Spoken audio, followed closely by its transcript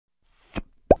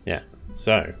Yeah.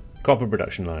 So, copper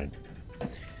production line.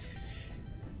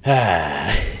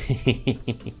 One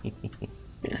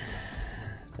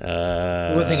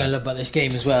thing I love about this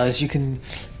game as well is you can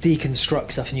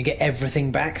deconstruct stuff and you get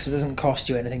everything back, so it doesn't cost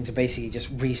you anything to basically just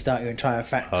restart your entire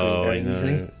factory very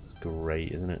easily. It's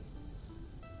great, isn't it?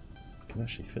 I can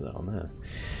actually fit that on there.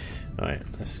 Alright,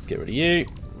 let's get rid of you.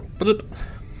 Bloop.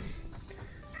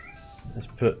 Let's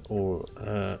put all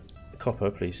copper,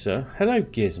 please, sir. Hello,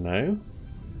 Gizmo.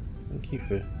 Thank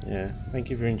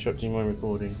you for interrupting my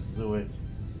recording, as always.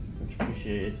 Much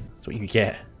appreciated. That's what you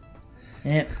get.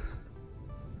 Yep.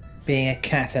 Being a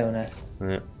cat owner.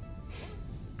 Yep.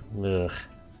 Ugh.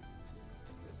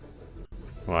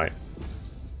 Right.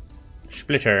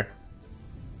 Splitter.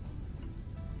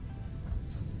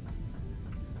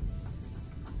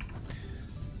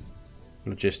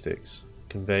 Logistics.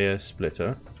 Conveyor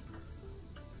splitter.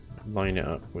 Line it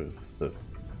up with the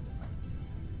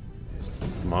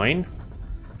mine.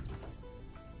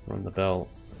 Run the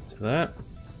belt to that.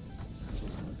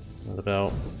 Another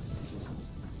belt.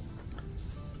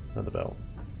 Another belt.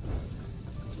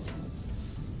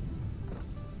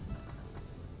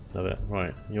 Love it.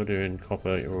 Right, you're doing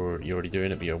copper, you're already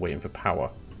doing it, but you're waiting for power.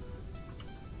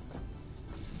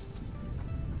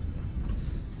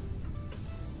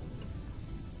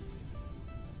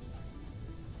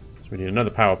 So we need another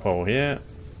power pole here.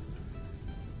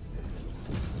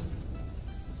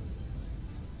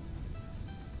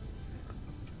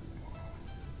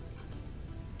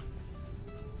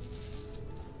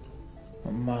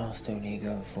 What milestone are you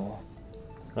going for?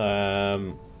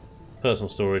 Personal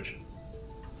storage.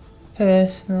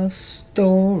 Personal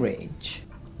storage.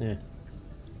 Yeah.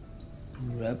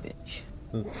 Rubbish.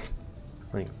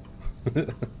 Thanks.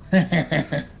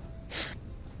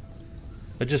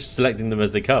 I'm just selecting them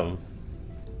as they come.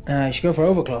 You should go for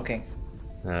overclocking.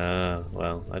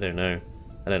 Well, I don't know.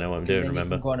 I don't know what I'm doing,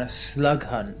 remember. You can go on a slug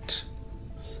hunt.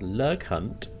 Slug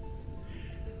hunt?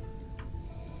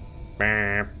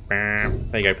 There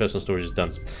you go, personal storage is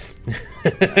done.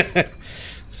 It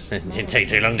didn't take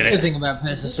too long, did The it? good thing about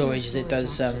personal storage is it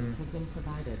does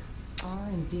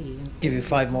give you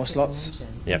 5 more slots.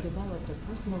 Yep.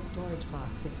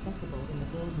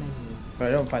 But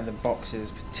I don't find the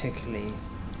boxes particularly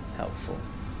helpful.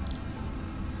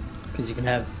 Because you can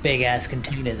have big ass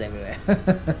containers everywhere.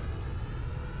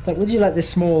 Like, would you like this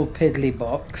small piddly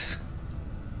box?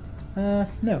 No,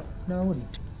 I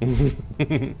wouldn't.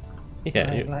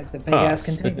 Yeah, I like the big ass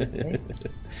container. Eh?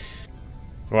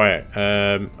 Right,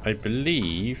 I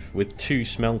believe with 2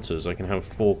 smelters I can have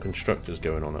 4 constructors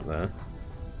going on up there.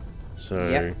 So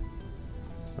yep.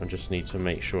 I just need to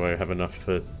make sure I have enough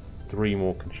for 3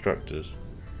 more constructors.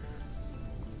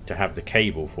 To have the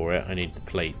cable for it, I need the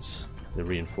plates, the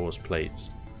reinforced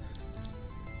plates.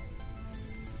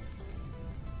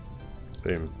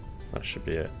 Boom, that should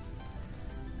be it.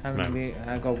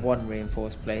 I got 1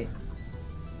 reinforced plate.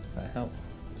 That help.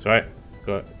 It's alright,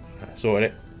 got it.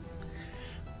 Sorted it.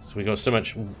 So we got so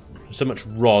much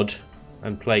rod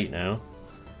and plate now.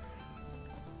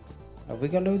 Have we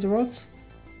got loads of rods?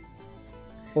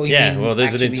 Or Yeah, well,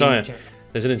 there's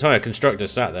an entire constructor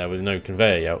sat there with no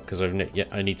conveyor yet because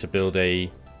I need to build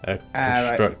a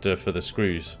constructor for the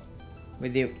screws.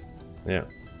 With you. Yeah.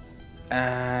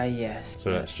 Yes.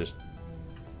 So that's just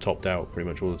topped out pretty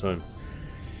much all the time.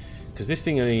 Because this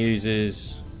thing only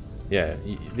uses,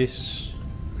 this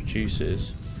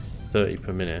produces 30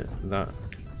 per minute. That.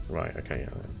 Right, okay,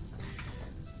 yeah.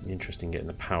 It's interesting getting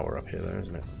the power up here though,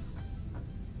 isn't it?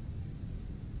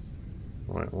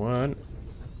 Right, 1,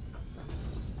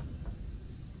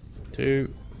 2.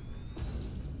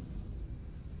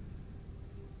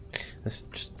 Let's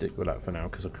just stick with that for now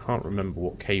because I can't remember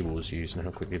what cables use and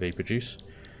how quickly they produce.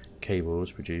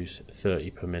 Cables produce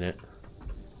 30 per minute,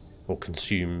 or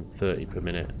consume 30 per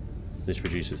minute. This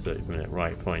produces 30 per minute.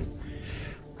 Right, fine.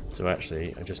 So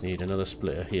actually, I just need another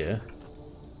splitter here.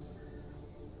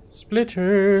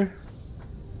 Splitter!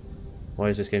 Why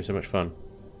is this game so much fun?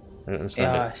 I don't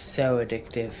understand it. So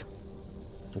addictive.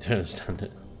 I don't understand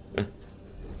it.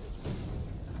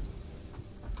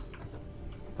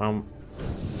 Bum,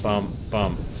 bum,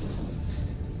 bum.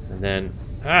 And then...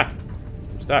 I'm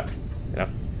stuck! Yeah.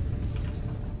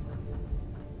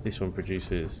 This one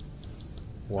produces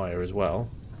wire as well.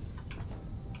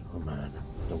 Oh man,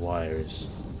 the wire is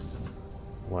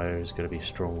going to be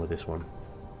strong with this one.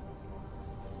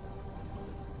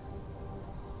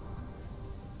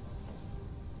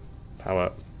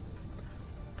 Power.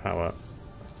 Power.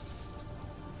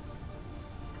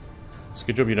 It's a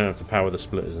good job you don't have to power the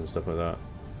splitters and stuff like that.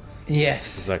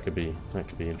 Yes. 'Cause that could be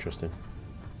interesting.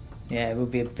 Yeah, it would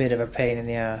be a bit of a pain in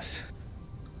the ass.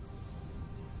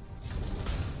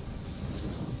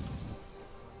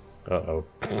 Uh-oh.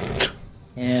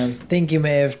 Yeah, I think you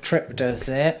may have tripped us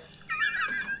there.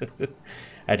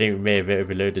 I think we may have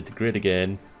overloaded the grid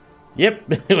again. Yep,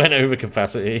 it went over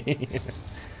capacity.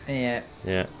 Yeah.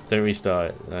 Yeah, don't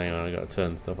restart it. Hang on, I gotta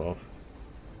turn stuff off.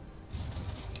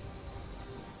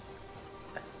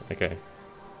 Okay.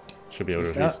 Should be able to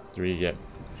Restart? yeah,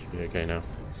 should be okay now.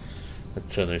 I'll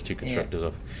turn those two constructors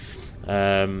off.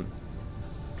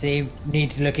 So you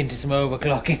need to look into some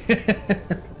overclocking.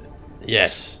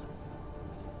 Yes.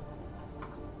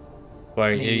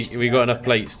 Well, we got enough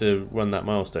plates to run that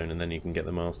milestone, and then you can get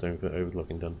the milestone for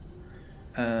overclocking done.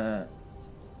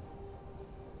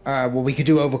 Well, we could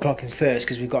do overclocking first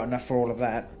because we've got enough for all of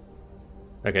that.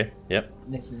 Okay. Yep.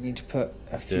 Then you need to put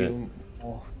a few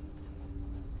more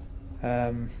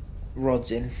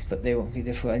rods in, but they won't be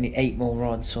difficult. I need 8 more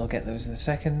rods, so I'll get those in a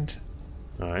second.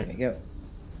 All right. There you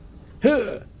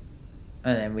go.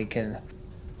 And then we can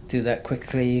do that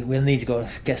quickly. We'll need to go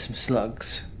get some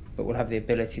slugs, but we'll have the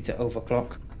ability to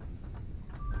overclock.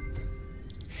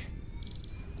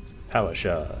 Power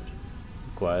shard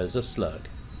requires a slug.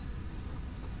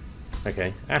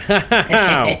 Okay.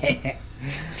 Ow!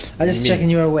 I'm just checking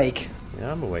you're awake.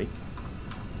 Yeah, I'm awake.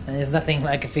 And there's nothing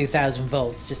like a few thousand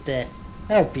volts just to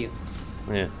help you.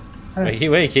 Yeah. Wakey,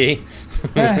 wakey.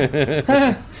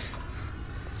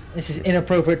 This is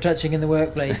inappropriate touching in the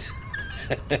workplace.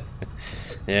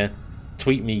 Yeah.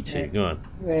 Tweet me too. Go on.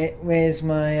 Where's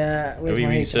my? Are we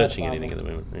researching anything at the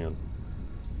moment? Hang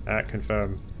on.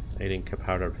 Confirm. Aiding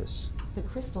Caparatus. The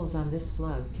crystals on this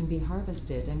slug can be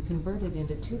harvested and converted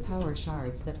into 2 power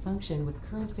shards that function with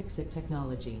current fix-it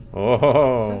technology.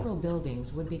 Oh. Several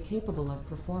buildings would be capable of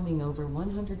performing over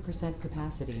 100%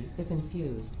 capacity if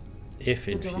infused. If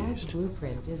The derived infused.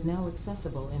 blueprint is now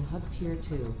accessible in Hub Tier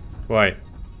 2. Right.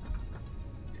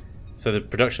 So the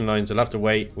production lines will have to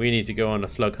wait. We need to go on a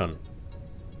slug hunt.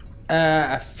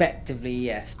 Effectively,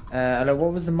 yes. Hello,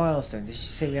 what was the milestone? Did she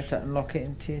say we have to unlock it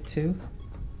in Tier 2?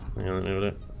 Hang on, let me have a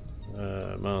look.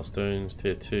 Milestones,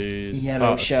 tier 2s.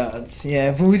 Yellow shards.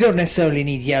 Yeah, but we don't necessarily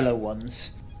need yellow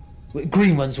ones.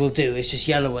 Green ones will do. It's just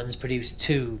yellow ones produce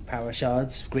 2 power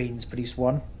shards. Greens produce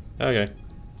 1. Okay.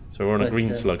 So we're on a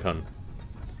green slug hunt.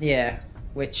 Yeah,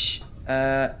 which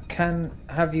can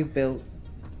have you built.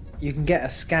 You can get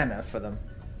a scanner for them.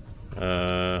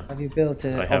 Have you built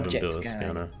a I haven't object built a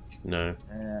scanner. No.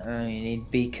 You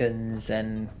need beacons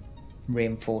and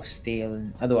reinforced steel,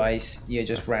 and otherwise you're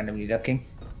just randomly looking.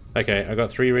 Okay, I got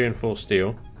 3 reinforced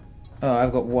steel. Oh,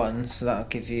 I've got 1, so that'll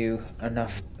give you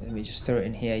enough. Let me just throw it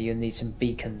in here. You'll need some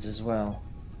beacons as well.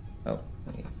 Oh,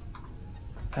 wait.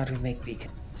 How do we make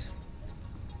beacons?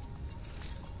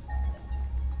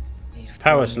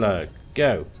 Power slug,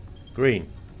 go. Green.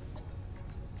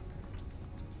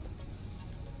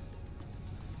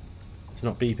 It's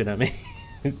not beeping at me.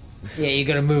 Yeah, you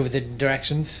got to move the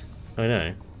directions. I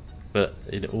know, but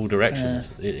in all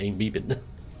directions it ain't beeping.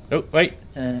 Oh, wait.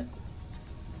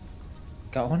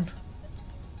 Got one?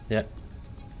 Yeah.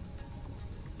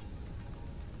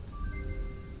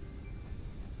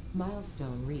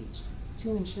 Milestone reached.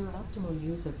 To ensure optimal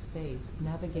use of space,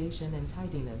 navigation and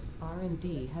tidiness,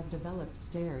 R&D have developed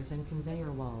stairs and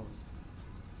conveyor walls.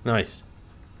 Nice.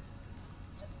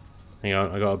 Hang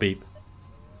on, I got a beep.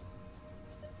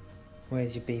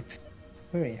 Where's your beep?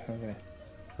 Where are you? Okay.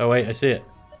 Oh wait, I see it.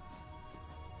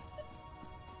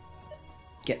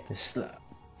 Get the slug.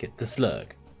 Get the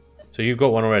slug. So you've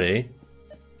got one already.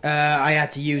 I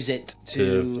had to use it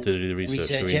to do the research.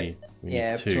 So we it.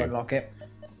 need 2. To unlock it.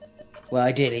 Well,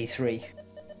 ideally 3.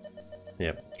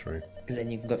 Yep, true. Because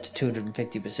then you can go up to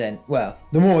 250%. Well,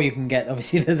 the more you can get,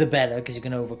 obviously, the better, because you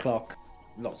can overclock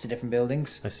lots of different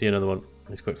buildings. I see another one.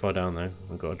 He's quite far down though.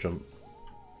 I've got to jump.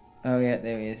 Oh yeah,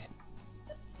 there he is.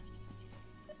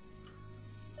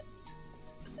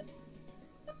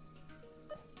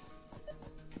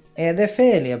 Yeah, they're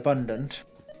fairly abundant.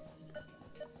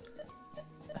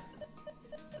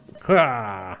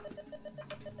 Hurrah!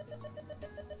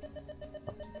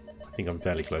 I think I'm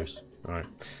fairly close. Alright.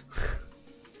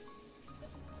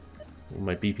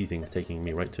 My beepy thing's taking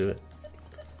me right to it.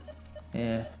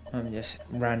 Yeah, I'm just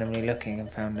randomly looking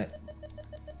and found it.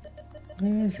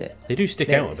 Where is it? They do stick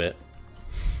There out a bit.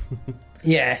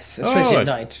 Yes, especially at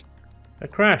night. A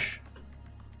crash.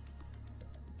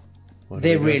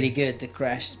 They're really good, the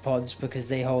crash pods, because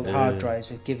they hold hard drives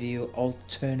which give you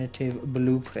alternative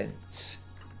blueprints.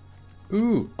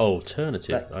 Ooh,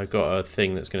 alternative. But I've got a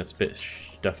thing that's going to spit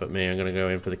stuff at me. I'm going to go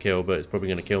in for the kill, but it's probably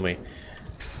going to kill me.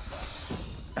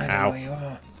 I know where you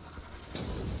are.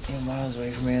 You're miles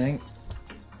away from me, I think.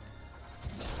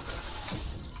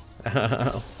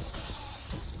 Ow.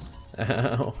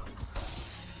 Ow.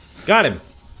 Got him!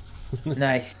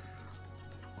 Nice.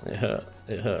 It hurt.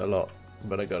 It hurt a lot,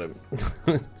 but I got him.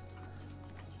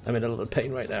 I'm in a lot of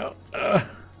pain right now.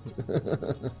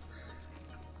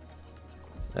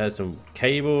 There's some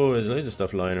cable. There's loads of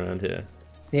stuff lying around here.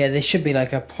 Yeah, there should be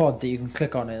like a pod that you can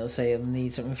click on. It'll say it'll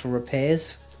need something for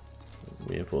repairs.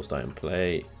 Reinforced iron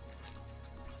plate.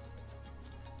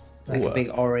 Like Ooh, a big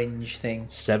orange thing.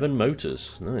 7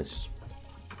 motors. Nice.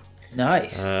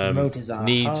 Nice. The motors are hard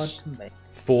Needs to make.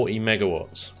 40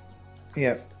 megawatts.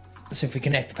 Yeah. So if we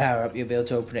connect the power up, you'll be able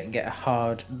to open it and get a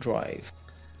hard drive.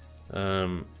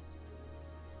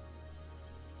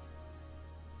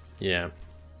 Yeah.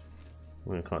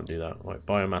 We can't do that. Right,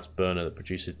 biomass burner that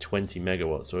produces 20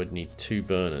 megawatts, so I'd need 2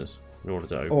 burners in order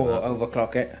to open Or that.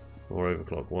 overclock it. Or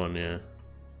overclock one, yeah.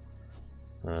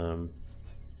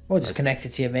 Or just connect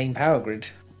it to your main power grid.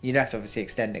 You'd have to obviously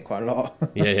extend it quite a lot.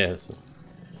 Yeah. So.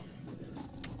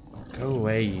 Go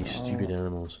away, you stupid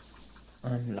animals.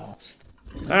 I'm lost.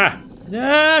 Ah!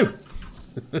 No!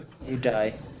 You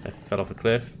die. I fell off a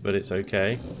cliff, but it's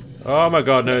okay. Oh my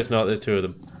god, no it's not, there's 2 of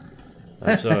them.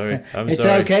 I'm sorry, It's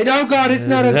sorry. okay. No, God, it's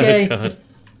not okay. God.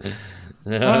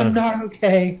 I'm not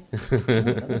okay. Ooh,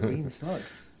 another green slug.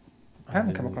 I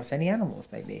haven't come across any animals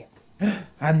lately.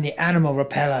 I'm the animal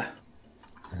repeller.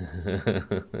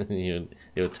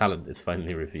 Your talent is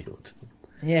finally revealed.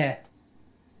 Yeah.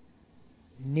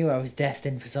 Knew I was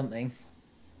destined for something.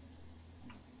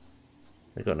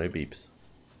 I got no beeps.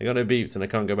 I got no beeps and I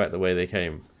can't go back the way they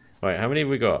came. Right, how many have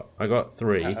we got? I got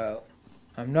 3. Uh-oh.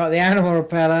 I'm not the animal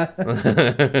repeller.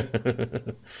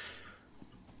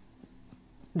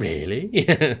 Really?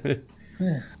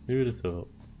 Who would have thought?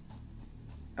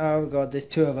 Oh god, there's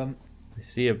 2 of them.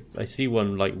 I see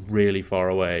one like really far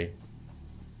away.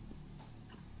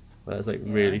 That's like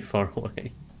really far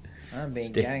away. I'm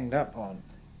being ganged up on.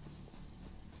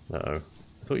 Uh-oh.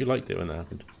 I thought you liked it when that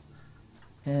happened.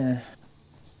 Yeah.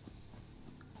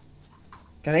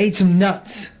 Gotta eat some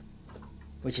nuts.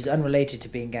 Which is unrelated to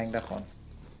being ganged up on.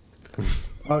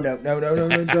 Oh no,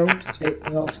 don't take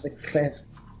me off the cliff.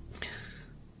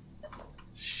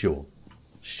 Sure.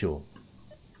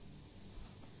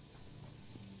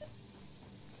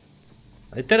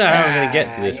 I don't know how I'm going to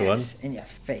get to this one. In your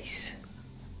face.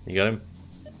 You got him?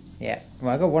 Yeah.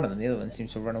 Well, I got one of them. The other one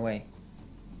seems to run away.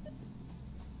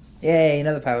 Yay,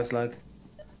 another power slug.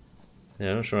 Yeah,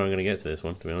 I'm not sure I'm going to get to this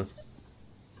one, to be honest.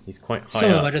 He's quite high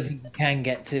Some of up. them I don't think you can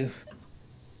get to.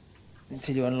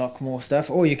 Until you unlock more stuff.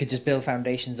 Or you could just build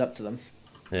foundations up to them.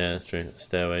 Yeah, that's true.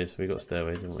 Stairways. We got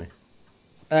stairways, haven't we?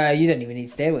 You don't even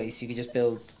need stairways. You could just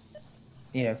build,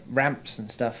 ramps and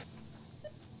stuff.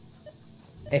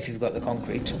 If you've got the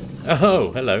concrete.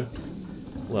 Oh, hello.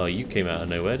 Well, you came out of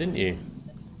nowhere, didn't you?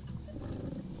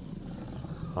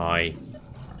 Hi.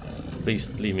 Please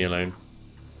leave me alone.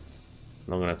 I'm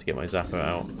going to have to get my zapper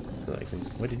out so that I can...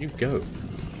 Where did you go?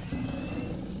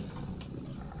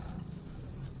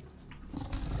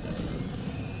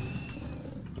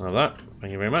 I'll have that.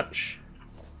 Thank you very much.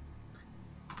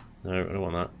 No, I don't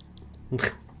want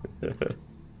that.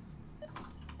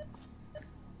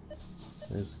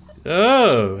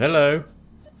 Oh, hello.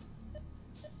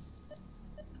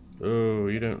 Oh,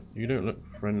 you don't look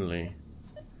friendly.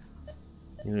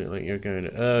 You look like you're going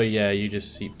to... Oh yeah, you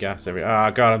just seep gas every...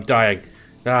 Oh god, I'm dying.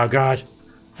 Oh god.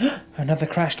 Another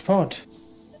crashed pod.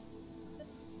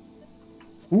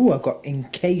 Ooh, I've got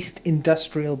encased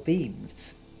industrial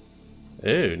beams.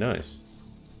 Oh, nice.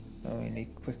 Oh, we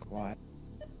need quick wire.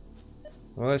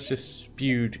 Well, that's just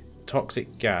spewed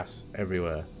toxic gas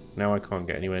everywhere. Now I can't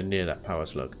get anywhere near that power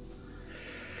slug.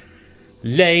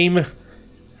 Lame.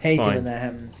 Hate it Fine. when that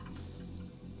happens.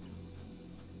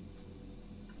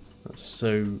 That's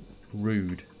so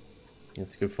rude. You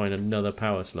have to go find another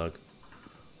power slug.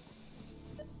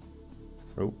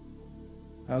 Oh.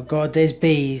 Oh god, there's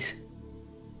bees.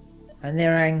 And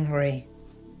they're angry.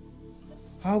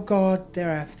 Oh god, they're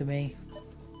after me.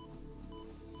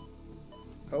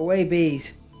 Go away,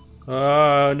 bees.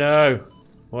 Oh no.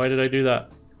 Why did I do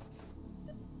that?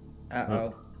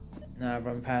 Uh-oh. Now I've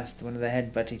run past one of the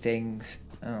headbutty things.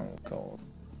 Oh god.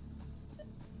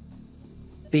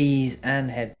 Bees and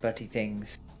headbutty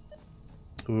things.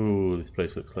 Ooh, this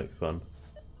place looks like fun.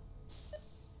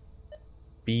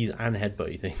 Bees and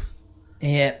headbutty things.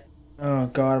 Yeah. Oh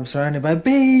god, I'm surrounded by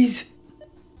bees!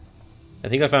 I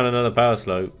think I found another power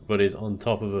slug, but it's on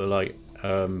top of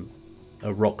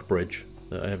a rock bridge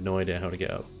that I have no idea how to get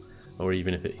up, or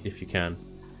even if you can.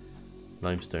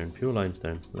 Limestone, pure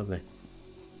limestone, lovely.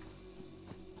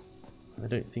 I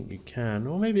don't think you can,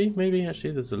 or maybe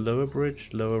actually there's a lower bridge,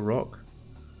 lower rock.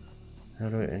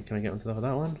 Can I get onto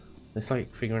that one? It's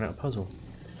like figuring out a puzzle.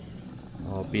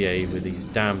 I'll behave with these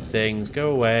damn things.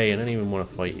 Go away! I don't even want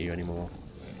to fight you anymore.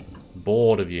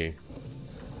 Bored of you.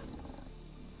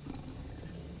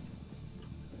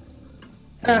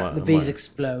 The bees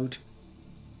explode.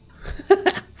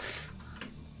 If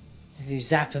you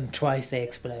zap them twice, they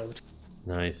explode.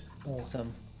 Nice.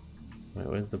 Awesome. Right,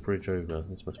 where's the bridge over?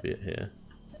 This must be it here.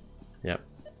 Yep.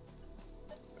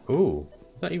 Ooh,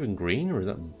 is that even green or is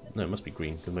that... No, it must be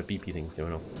green because my BP thing's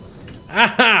going on.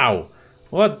 Ow!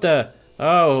 What the...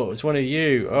 Oh, it's one of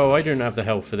you. Oh, I don't have the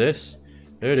health for this.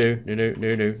 No.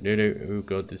 Oh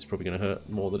god, this is probably going to hurt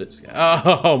more than it's...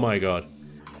 Oh my god.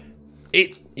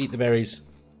 Eat the berries.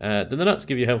 Do the nuts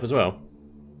give you health as well?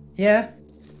 Yeah.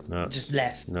 Nuts. Just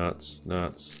less. Nuts.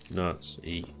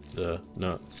 Eat the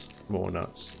nuts. More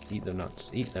nuts. Eat the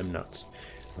nuts. Eat them nuts.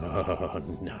 Oh,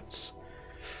 nuts.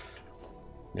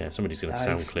 Yeah, somebody's going to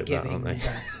sound clip that, aren't they?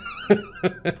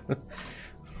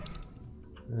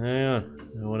 Yeah,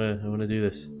 I wanna do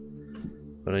this,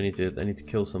 but I need to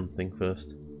kill something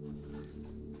first.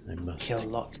 I must kill a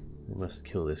lot. I must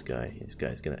kill this guy. This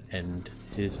guy's gonna end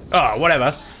his... Oh,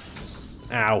 whatever!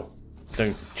 Ow!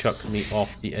 Don't chuck me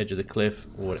off the edge of the cliff,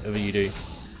 or whatever you do.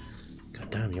 God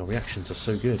damn, your reactions are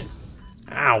so good.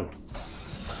 Ow!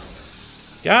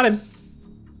 Got him!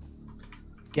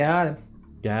 Got him.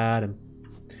 Got him.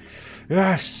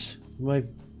 Yes! My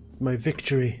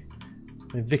victory.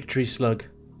 My victory slug.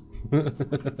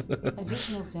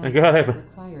 Additional samples are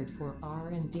required for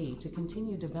R&D to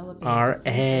continue developing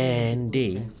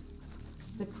R&D.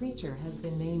 The creature has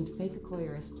been named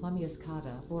Phacocoirus plummeus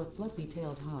cata, or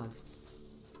fluffy-tailed hog.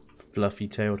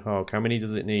 Fluffy-tailed hog. How many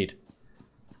does it need?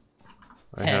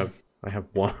 10. I have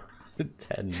 1.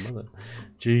 10, mother.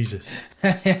 Jesus.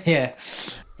 Yeah,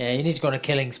 you need to go on a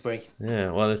killing spree.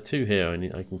 Yeah, well, there's 2 here.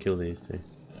 I can kill these 2.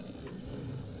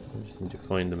 I just need to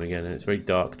find them again, and it's very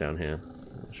dark down here.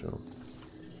 I'm not sure.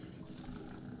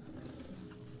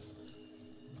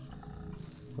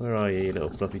 Where are you, you little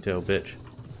fluffy-tailed bitch?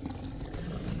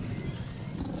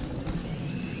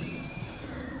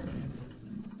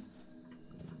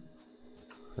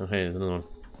 Oh, hey, there's another one.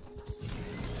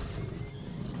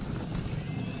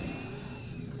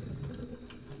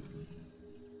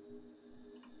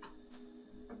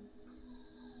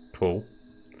 Cool.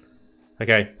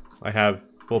 Okay, I have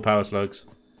 4 power slugs,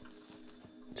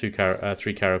 3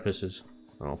 carapaces.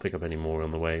 I'll pick up any more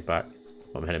on the way back.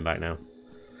 I'm heading back now.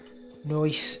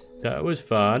 Nice. That was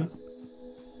fun.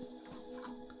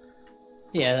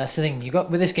 Yeah, that's the thing. You got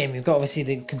with this game. You've got obviously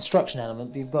the construction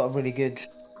element, but you've got a really good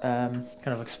kind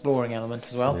of exploring element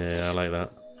as well. Yeah, I like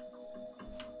that.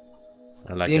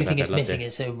 I like the only thing I it's missing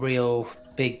is a real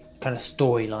big kind of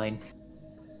storyline.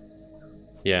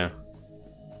 Yeah.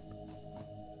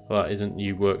 Well, isn't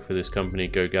you work for this company,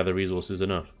 go gather resources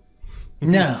enough?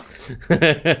 No.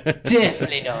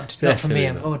 Definitely not. Not for me,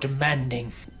 I'm more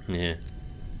demanding. Yeah.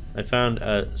 I found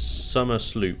a summer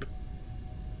sloop.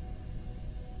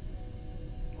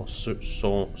 Or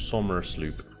summer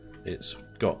sloop. It's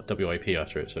got WIP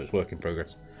after it, so it's work in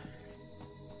progress.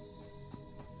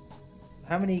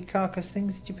 How many carcass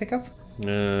things did you pick up?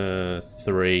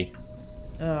 3.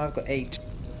 Oh, I've got 8.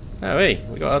 Oh, hey,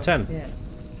 we got our 10. Yeah.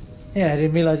 Yeah, I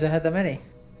didn't realise I had that many.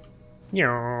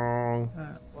 Nyong.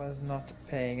 I was not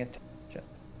paying attention.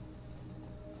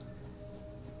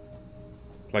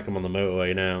 It's like I'm on the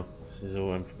motorway now.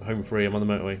 So I'm home free, I'm on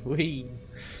the motorway. Whee!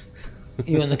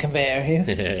 You on the conveyor here?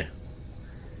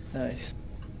 Yeah. Nice.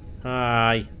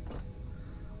 Hi.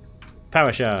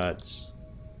 Power shards.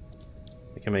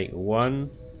 We can make 1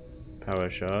 power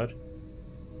shard.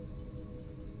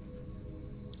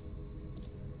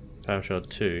 Power shard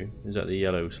 2. Is that the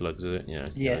yellow slugs, is it? Yeah.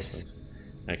 Yes.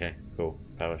 Okay, cool.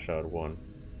 Power shard 1.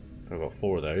 I've got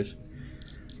 4 of those.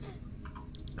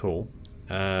 Cool.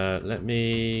 Let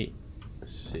me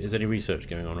see. Is any research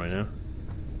going on right now?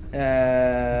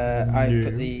 I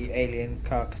put the alien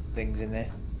carcass things in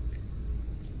there.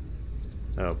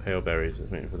 Oh, pale berries. I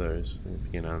was waiting for those.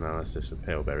 Begin analysis of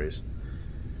pale berries.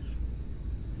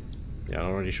 Yeah, I'm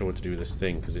not really sure what to do with this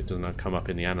thing because it doesn't come up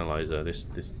in the analyzer. This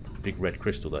big red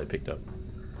crystal that I picked up.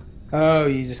 Oh,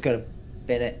 you just gotta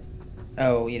bin it.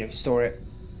 Oh, store it.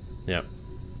 Yeah.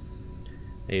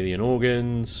 Alien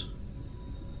organs.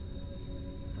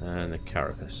 And the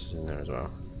carapace is in there as well.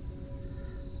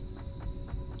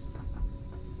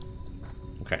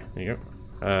 Okay, there you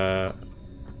go.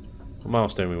 What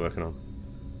milestone are we working on?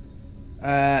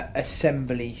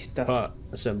 Assembly stuff. Part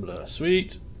assembler.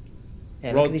 Sweet.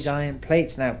 Yeah, look at these iron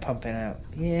plates now pumping out.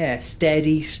 Yeah,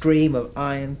 steady stream of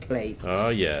iron plates. Oh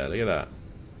yeah, look at that.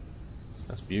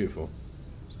 That's beautiful.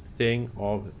 It's a thing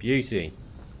of beauty.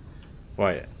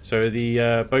 Right, so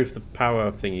the both the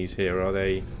power thingies here, are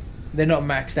they? They're not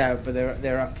maxed out, but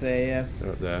they're up there. Yeah.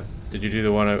 They're up there. Did you do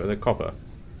the one over the copper?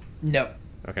 No.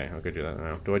 Okay, I'll go do that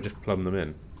now. Do I just plumb them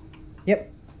in?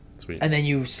 Yep. Sweet. And then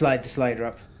you slide the slider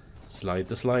up. Slide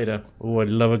the slider. Oh, I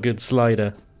love a good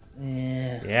slider.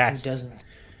 Yeah. Yes. Who doesn't?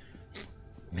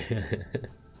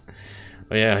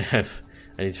 Oh yeah,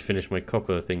 I need to finish my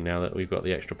copper thing now that we've got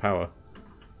the extra power.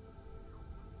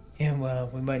 Yeah, well,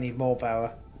 we might need more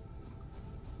power.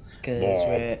 Because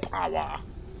More power.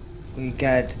 we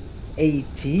got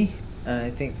 80.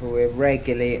 I think we're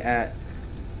regularly at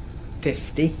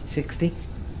 50, 60.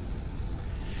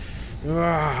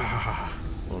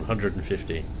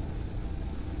 150.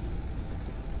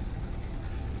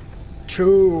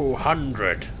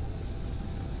 200.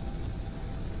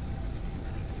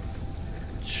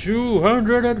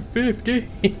 250.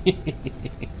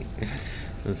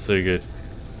 That's so good.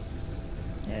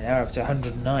 Yeah, now we're up to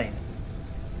 109.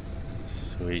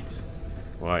 Sweet.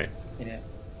 Right. Yeah.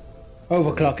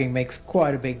 Overclocking makes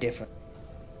quite a big difference.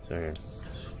 So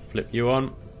just flip you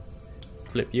on.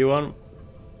 Flip you on.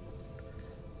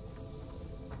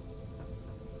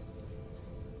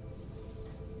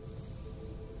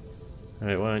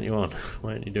 Alright, why aren't you on?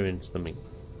 Why aren't you doing something?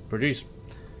 Produce.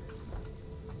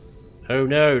 Oh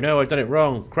no, no, I've done it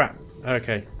wrong. Crap.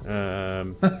 Okay.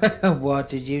 What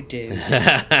did you do?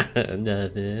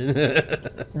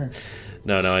 Nothing.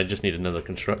 No, I just need another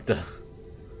constructor.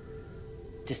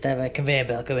 Just have a conveyor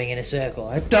belt going in a circle.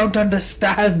 I don't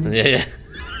understand. Yeah.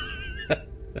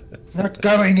 It's not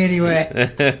going anywhere.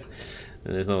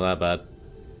 It's not that bad.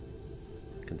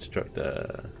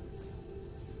 Constructor.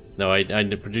 No, I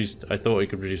produced. I thought we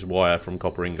could produce wire from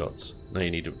copper ingots. No,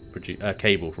 you need to produce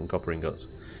cable from copper ingots.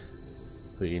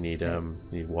 But you need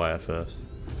wire first.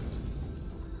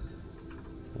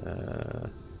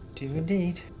 Do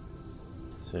indeed.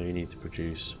 So you need to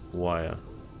produce wire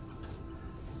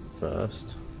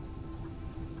first.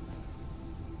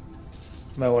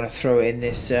 Might want to throw it in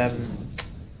this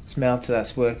smelter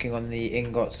that's working on the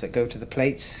ingots that go to the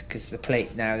plates, because the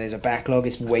plate now there's a backlog.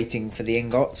 It's waiting for the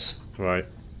ingots. Right.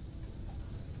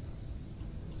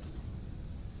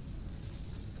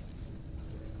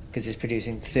 Because it's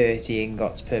producing 30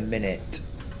 ingots per minute,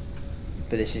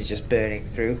 but this is just burning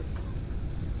through.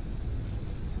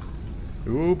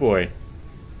 Oh boy.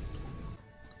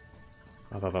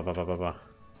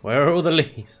 Where are all the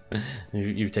leaves?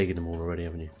 You've taken them all already,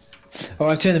 haven't you? Oh,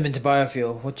 I've turned them into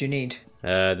biofuel. What do you need?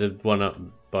 The one up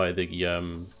by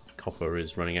the copper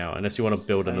is running out. Unless you want to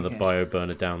build another bio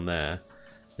burner down there.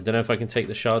 I don't know if I can take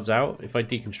the shards out. If I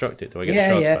deconstruct it, do I get the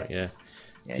shards back? Yeah.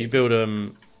 If you build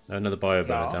another bio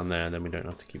burner down there, and then we don't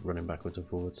have to keep running backwards and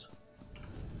forwards.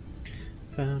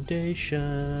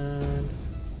 Foundation.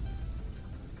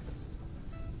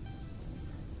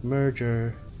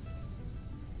 Merger.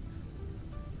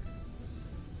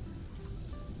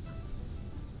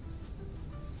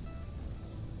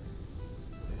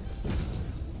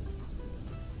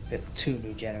 We have 2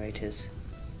 new generators.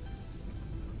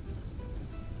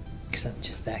 Because I'm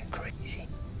just that crazy.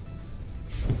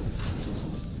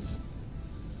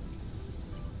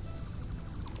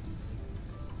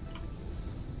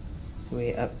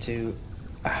 We're up to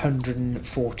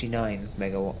 149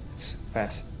 megawatts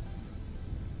fast.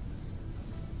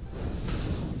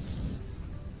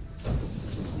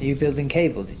 Are you building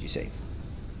cable, did you say?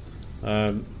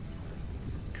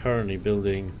 Currently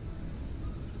building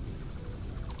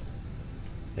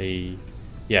we've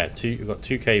got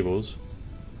 2 cables,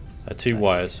 2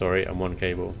 wires, sorry, and 1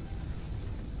 cable.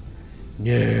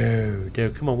 No,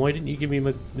 come on, why didn't you give me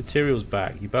my materials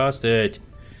back, you bastard?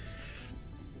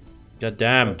 God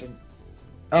damn.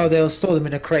 Oh, they'll store them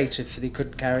in a crate if they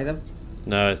couldn't carry them?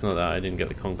 No, it's not that. I didn't get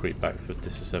the concrete back for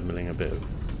disassembling a bit of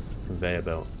conveyor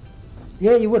belt.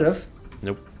 Yeah, you would have.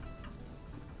 Nope.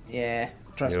 Yeah,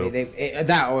 trust me.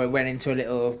 That or it went into a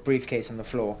little briefcase on the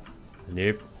floor.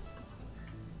 Nope.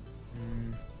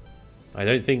 I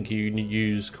don't think you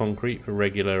use concrete for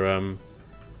regular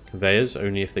conveyors,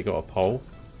 only if they got a pole.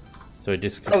 So I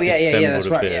disassembled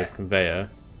a bit of conveyor,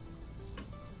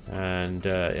 and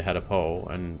it had a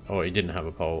pole, or it didn't have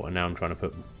a pole, and now I'm trying to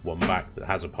put one back that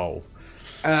has a pole.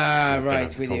 Right,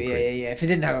 with you, yeah. If it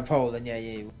didn't have a pole, then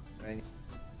yeah.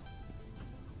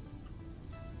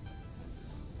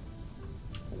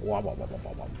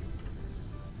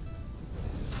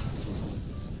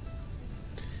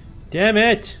 Damn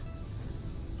it!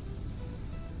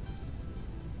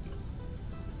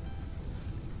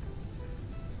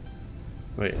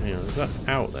 Wait, hang on, is that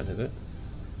out then, is it?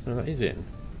 No, that is in.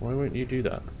 Why won't you do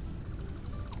that?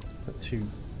 Is that too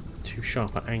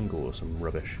sharp an angle or some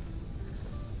rubbish?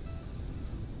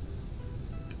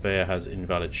 Conveyor has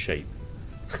invalid shape.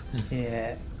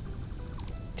 Yeah.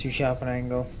 Too sharp an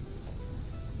angle.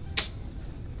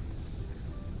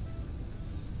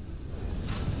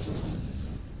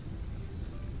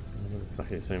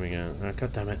 Suck it, same again. Oh,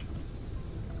 God damn it.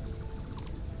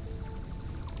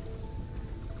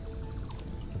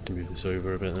 I have to move this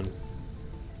over a bit then.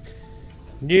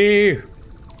 No!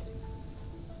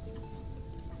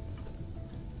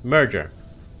 Merger.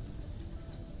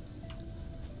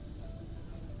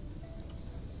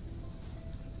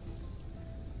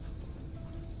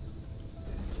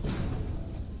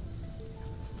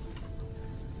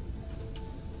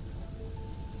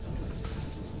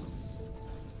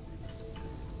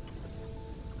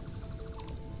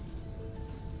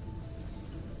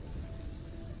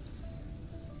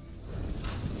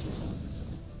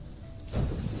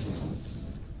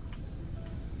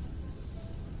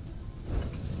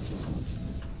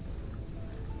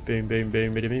 Boom, boom,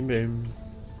 boom, boom, boom, boom.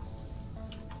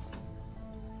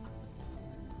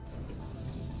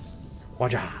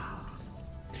 Waja!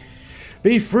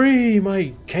 Be free,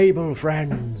 my cable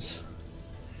friends!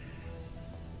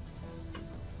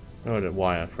 Oh, the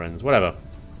wire friends, whatever.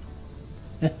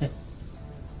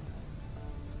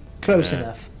 Close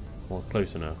enough. Well,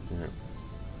 close enough, yeah.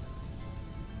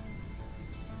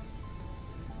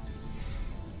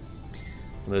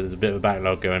 There's a bit of a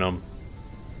backlog going on.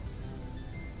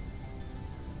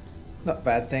 Not a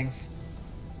bad thing.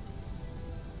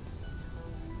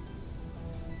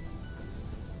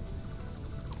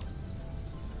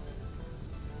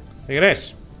 Look at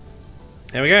this.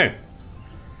 There we go.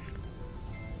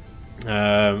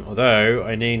 Although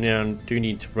I do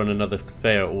need to run another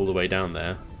conveyor all the way down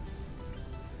there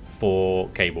for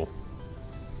cable.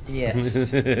 Yes.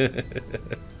 How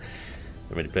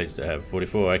many places to have?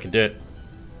 44. I can do it.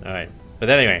 All right.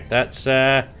 But anyway, that's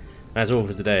all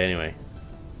for today. Anyway.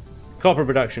 Copper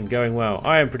production going well.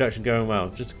 Iron production going well.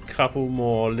 Just a couple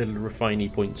more little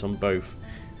refining points on both.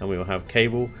 And we will have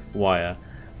cable, wire,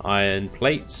 iron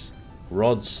plates,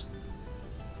 rods,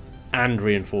 and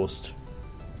reinforced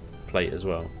plate as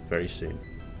well very soon.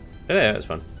 But yeah, that's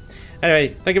fun.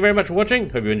 Anyway, thank you very much for watching.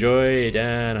 Hope you enjoyed.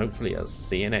 And hopefully I'll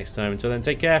see you next time. Until then,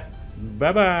 take care.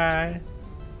 Bye-bye.